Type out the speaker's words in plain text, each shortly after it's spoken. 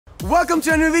Welcome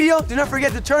to a new video. Do not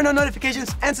forget to turn on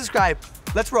notifications and subscribe.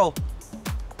 Let's roll.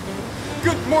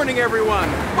 Good morning, everyone.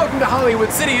 Welcome to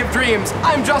Hollywood City of Dreams.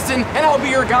 I'm Justin, and I'll be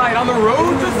your guide on the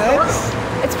road to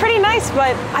stardom. It's pretty nice,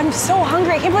 but I'm so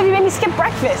hungry. I can't believe you made me skip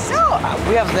breakfast. No,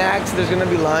 we have snacks. There's gonna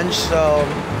be lunch, so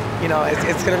you know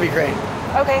it's gonna be great.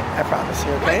 Okay. I promise you.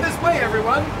 Okay. Right this way,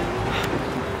 everyone.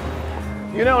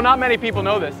 You know, not many people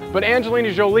know this, but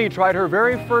Angelina Jolie tried her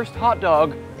very first hot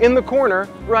dog in the corner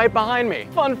right behind me.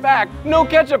 Fun fact, no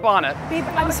ketchup on it. Babe,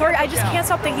 I'm sorry, I just can't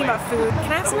stop thinking about food.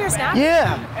 Can I have some of your snacks?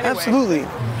 Yeah, absolutely.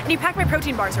 And you packed my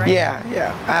protein bars, right? Yeah.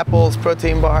 Apples,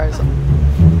 protein bars.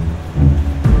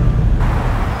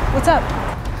 What's up?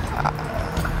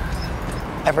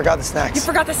 I forgot the snacks. You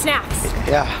forgot the snacks.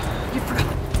 Yeah. You forgot.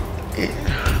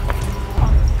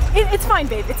 It's fine,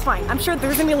 babe. It's fine. I'm sure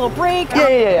there's gonna be a little break.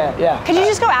 Yeah. Could you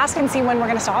just go ask and see when we're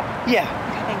gonna stop? Yeah.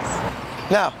 Okay,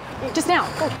 thanks. Now. Just now.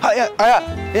 Go. Yeah.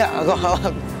 I'll go.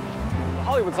 The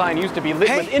Hollywood sign used to be lit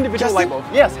with individual Justin? light bulbs.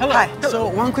 Yes, hello. Hi. So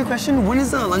one quick question. When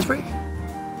is the lunch break?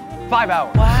 5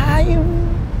 hours. Why?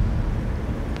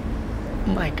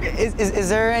 Mike, is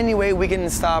there any way we can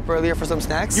stop earlier for some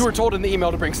snacks? You were told in the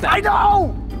email to bring snacks. I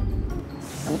know!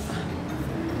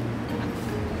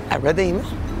 I read the email.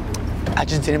 I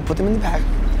just didn't put them in the bag.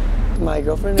 My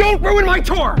girlfriend... Don't ruin my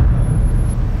tour!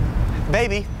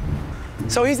 Baby.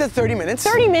 So he said 30 minutes.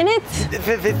 30 minutes?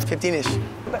 15-ish.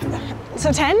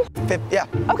 So 10? Yeah.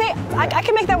 Okay, I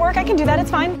can make that work. I can do that.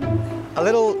 It's fine. A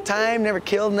little time never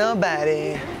killed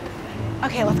nobody.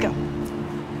 Okay, let's go.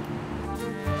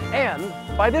 And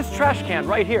by this trash can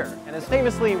right here, and is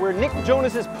famously where Nick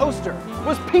Jonas's poster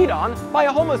was peed on by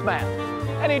a homeless man.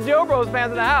 Any Dobros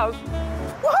fans in the house?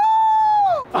 Woohoo!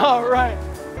 All right.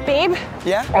 Babe?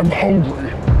 Yeah? I'm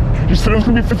hungry. You said it was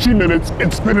gonna be 15 minutes.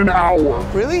 It's been an hour.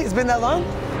 Really? It's been that long?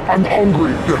 I'm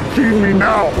hungry. Feed me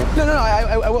now. No,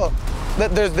 I will.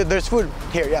 There's food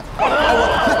here, yeah. I will.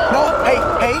 No,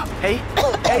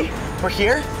 hey. We're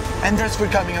here, and there's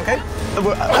food coming, okay?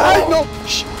 No,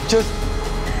 shh, just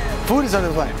food is on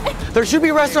the way. There should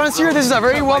be restaurants here. This is a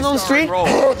very well-known street.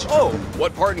 Oh,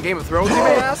 what part in Game of Thrones, you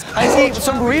may ask? I see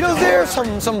some burritos there,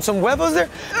 some huevos there,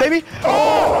 baby.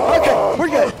 Oh, okay, we're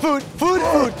good. Food.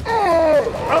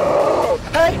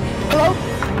 Hey, hello?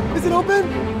 Is it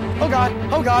open? Oh God.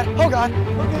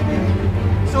 Okay,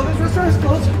 baby. So this restaurant is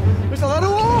closed. There's a lot of,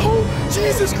 oh,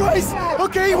 Jesus Christ.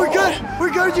 Okay, we're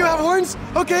good. You have horns?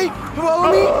 Okay,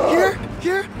 follow me.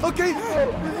 Here, okay.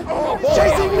 She's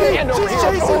chasing me.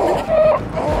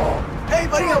 Hey,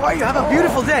 buddy, how are you? Have a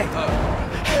beautiful day.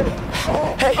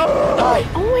 Hey, hi.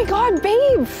 Oh my God,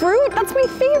 babe, fruit? That's my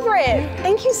favorite.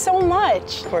 Thank you so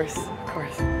much. Of course.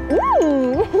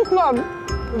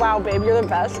 Wow, babe, you're the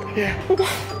best. Yeah.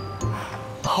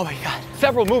 Oh my God.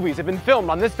 Several movies have been filmed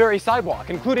on this very sidewalk,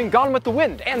 including Gone with the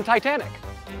Wind and Titanic.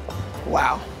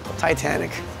 Wow,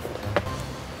 Titanic.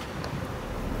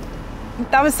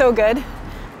 That was so good.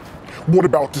 What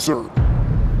about dessert?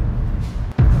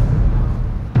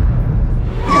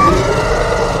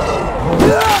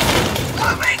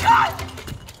 Oh my God!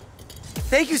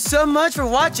 Thank you so much for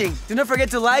watching. Do not forget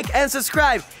to like and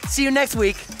subscribe. See you next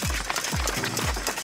week.